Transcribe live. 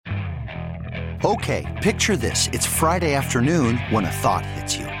Okay, picture this. It's Friday afternoon when a thought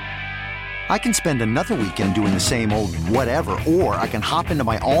hits you. I can spend another weekend doing the same old whatever, or I can hop into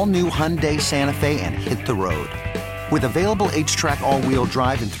my all-new Hyundai Santa Fe and hit the road. With available H-Track all-wheel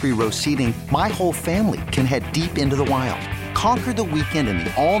drive and 3-row seating, my whole family can head deep into the wild. Conquer the weekend in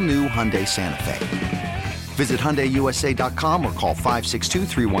the all-new Hyundai Santa Fe. Visit HyundaiUSA.com or call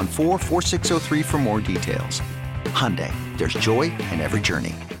 562-314-4603 for more details. Hyundai, there's joy in every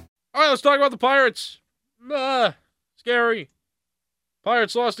journey. All right, let's talk about the Pirates. Scary.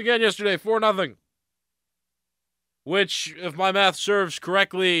 Pirates lost again yesterday, 4-0. Which, if my math serves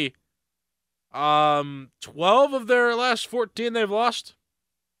correctly, 12 of their last 14 they've lost.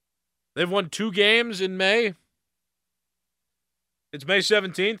 They've won 2 games in May. It's May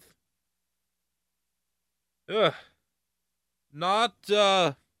 17th. Not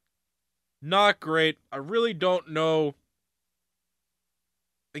great. I really don't know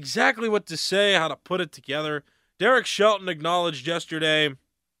exactly what to say, how to put it together. Derek Shelton acknowledged yesterday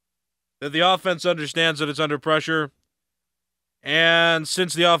that the offense understands that it's under pressure. And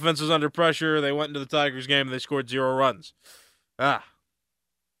since the offense is under pressure, they went into the Tigers game and they scored 0 runs. Not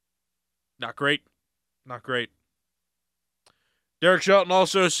great. Not great. Derek Shelton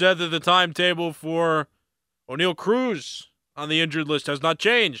also said that the timetable for O'Neal Cruz on the injured list has not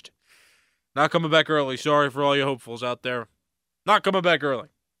changed. Not coming back early. Sorry for all you hopefuls out there. Not coming back early.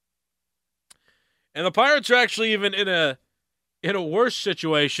 And the Pirates are actually even in a worse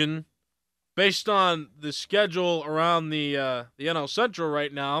situation based on the schedule around the NL Central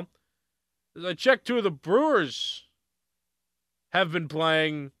right now. As I checked, 2 of the Brewers have been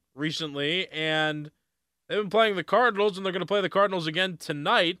playing recently, and they've been playing the Cardinals, and they're going to play the Cardinals again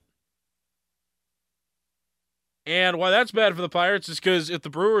tonight. And why that's bad for the Pirates is because if the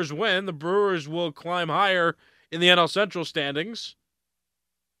Brewers win, the Brewers will climb higher in the NL Central standings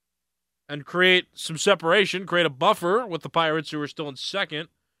and create some separation, create a buffer with the Pirates who are still in second.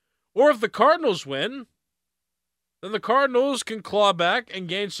 Or if the Cardinals win, then the Cardinals can claw back and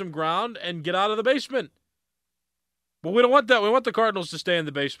gain some ground and get out of the basement. But we don't want that. We want the Cardinals to stay in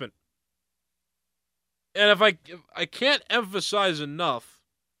the basement. And if I can't emphasize enough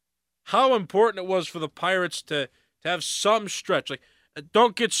how important it was for the Pirates to have some stretch. Like,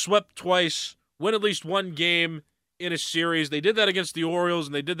 don't get swept twice, win at least one game in a series. They did that against the Orioles,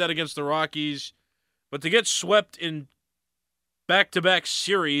 and they did that against the Rockies. But to get swept in back-to-back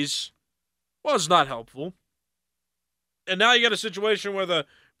series was not helpful. And now you got a situation where the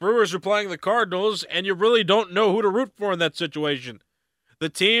Brewers are playing the Cardinals, and you really don't know who to root for in that situation. The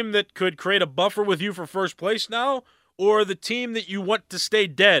team that could create a buffer with you for first place now, or the team that you want to stay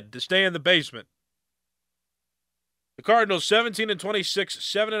dead, to stay in the basement. The Cardinals, 17-26,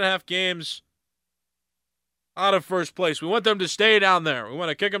 7.5 games out of first place. We want them to stay down there. We want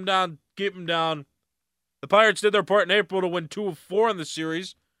to kick them down, keep them down. The Pirates did their part in April to win 2 of 4 in the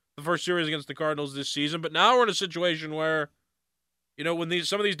series, the first series against the Cardinals this season. But now we're in a situation where, when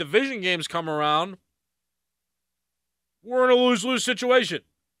some of these division games come around, we're in a lose-lose situation.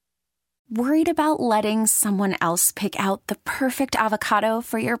 Worried about letting someone else pick out the perfect avocado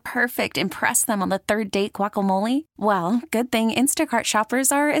for your perfect impress them on the third date guacamole? Well, good thing Instacart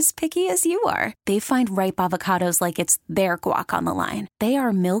shoppers are as picky as you are. They find ripe avocados like it's their guac on the line. They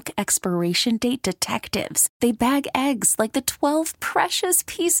are milk expiration date detectives. They bag eggs like the 12 precious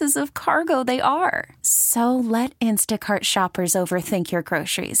pieces of cargo they are. So let Instacart shoppers overthink your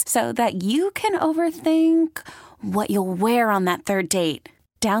groceries so that you can overthink what you'll wear on that third date.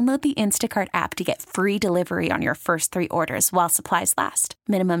 Download the Instacart app to get free delivery on your first 3 orders while supplies last.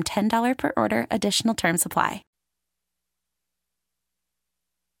 Minimum $10 per order. Additional terms apply.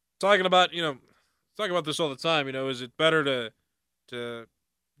 Talking about this all the time. Is it better to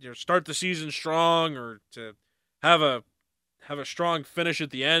start the season strong or to have a strong finish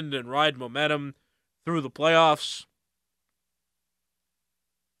at the end and ride momentum through the playoffs?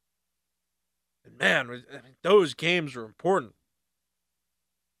 And man, those games are important.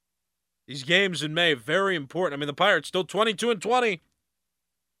 These games in May, very important. The Pirates still 22-20.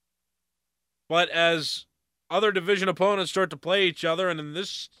 But as other division opponents start to play each other, and in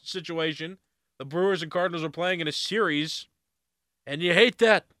this situation, the Brewers and Cardinals are playing in a series, and you hate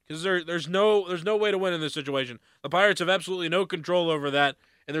that because there's no way to win in this situation. The Pirates have absolutely no control over that,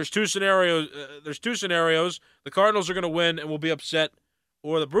 and there's two scenarios. The Cardinals are going to win and will be upset,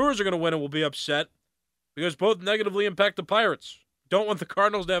 or the Brewers are going to win and will be upset because both negatively impact the Pirates. Don't want the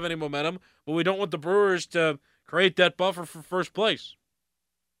Cardinals to have any momentum, but we don't want the Brewers to create that buffer for first place.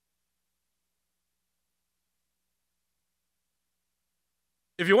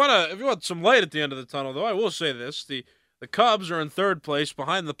 If you want some light at the end of the tunnel, though, I will say this: the The Cubs are in third place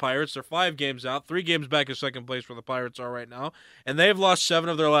behind the Pirates. They're 5 games out, 3 games back in second place where the Pirates are right now. And they've lost 7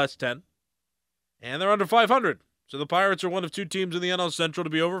 of their last 10. And they're under 500. So the Pirates are one of 2 teams in the NL Central to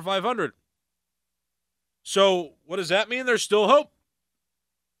be over 500. So what does that mean? There's still hope.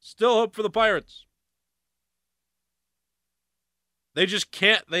 Still hope for the Pirates. They just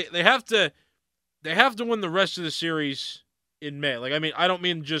can't. They have to win the rest of the series in May. Like, I mean, I don't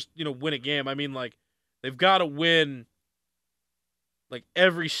mean just, win a game. I mean, like, they've got to win, like,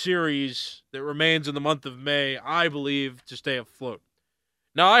 every series that remains in the month of May, I believe, to stay afloat.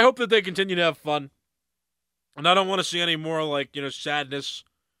 Now, I hope that they continue to have fun. And I don't want to see any more, like, sadness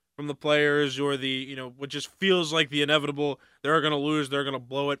from the players or the, what just feels like the inevitable. They're going to lose. They're going to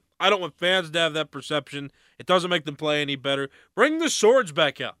blow it. I don't want fans to have that perception. It doesn't make them play any better. Bring the swords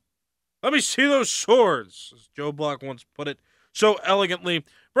back out. Let me see those swords, as Joe Block once put it so elegantly.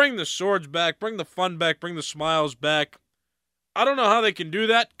 Bring the swords back. Bring the fun back. Bring the smiles back. I don't know how they can do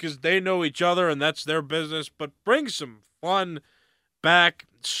that because they know each other and that's their business, but bring some fun back.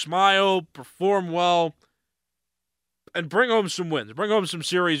 Smile. Perform well. And bring home some wins. Bring home some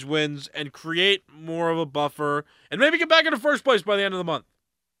series wins and create more of a buffer and maybe get back into first place by the end of the month.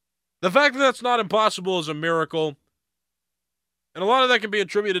 The fact that that's not impossible is a miracle. And a lot of that can be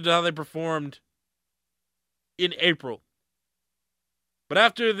attributed to how they performed in April. But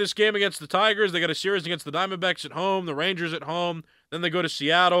after this game against the Tigers, they got a series against the Diamondbacks at home, the Rangers at home, then they go to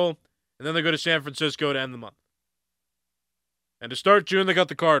Seattle, and then they go to San Francisco to end the month. And to start June, they got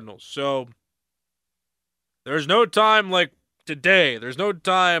the Cardinals. So there's no time like today. There's no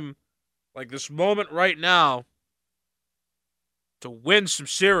time like this moment right now to win some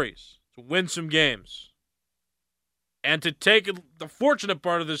series, to win some games, and to take the fortunate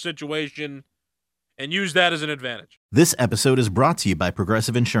part of the situation and use that as an advantage. This episode is brought to you by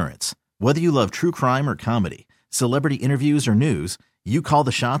Progressive Insurance. Whether you love true crime or comedy, celebrity interviews or news, you call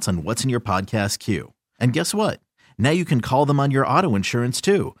the shots on what's in your podcast queue. And guess what? Now you can call them on your auto insurance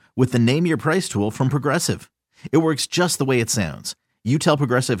too with the Name Your Price tool from Progressive. It works just the way it sounds. You tell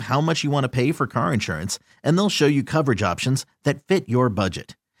Progressive how much you want to pay for car insurance, and they'll show you coverage options that fit your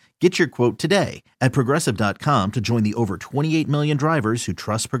budget. Get your quote today at Progressive.com to join the over 28 million drivers who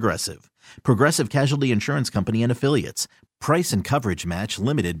trust Progressive. Progressive Casualty Insurance Company and Affiliates. Price and coverage match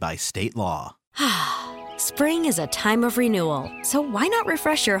limited by state law. Spring is a time of renewal, so why not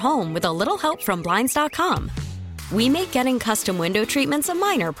refresh your home with a little help from Blinds.com? We make getting custom window treatments a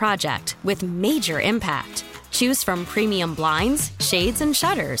minor project with major impact. Choose from premium blinds, shades, and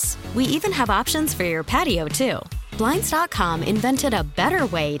shutters. We even have options for your patio, too. Blinds.com invented a better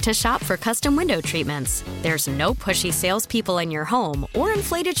way to shop for custom window treatments. There's no pushy salespeople in your home or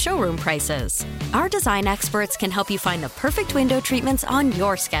inflated showroom prices. Our design experts can help you find the perfect window treatments on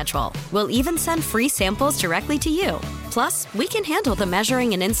your schedule. We'll even send free samples directly to you. Plus, we can handle the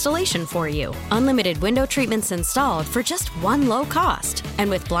measuring and installation for you. Unlimited window treatments installed for just one low cost. And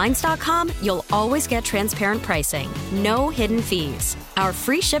with Blinds.com, you'll always get transparent pricing. No hidden fees. Our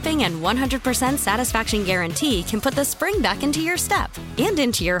free shipping and 100% satisfaction guarantee can put the spring back into your step and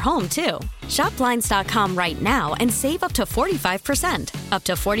into your home, too. Shop Blinds.com right now and save up to 45%. Up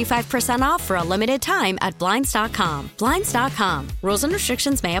to 45% off for a limited time at Blinds.com. Blinds.com. Rules and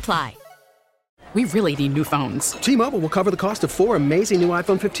restrictions may apply. We really need new phones. T-Mobile will cover the cost of 4 amazing new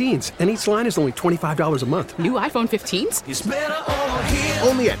iPhone 15s, and each line is only $25 a month. New iPhone 15s? It's better over here.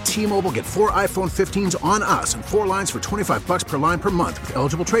 Only at T-Mobile, get 4 iPhone 15s on us and 4 lines for $25 per line per month with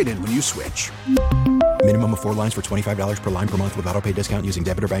eligible trade-in when you switch. Minimum of 4 lines for $25 per line per month with autopay discount using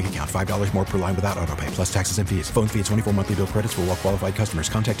debit or bank account. $5 more per line without autopay, plus taxes and fees. Phone fee at 24 monthly bill credits for well-qualified customers.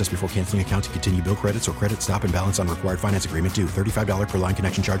 Contact us before canceling account to continue bill credits or credit stop and balance on required finance agreement due. $35 per line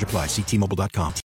connection charge applies. See T-Mobile.com.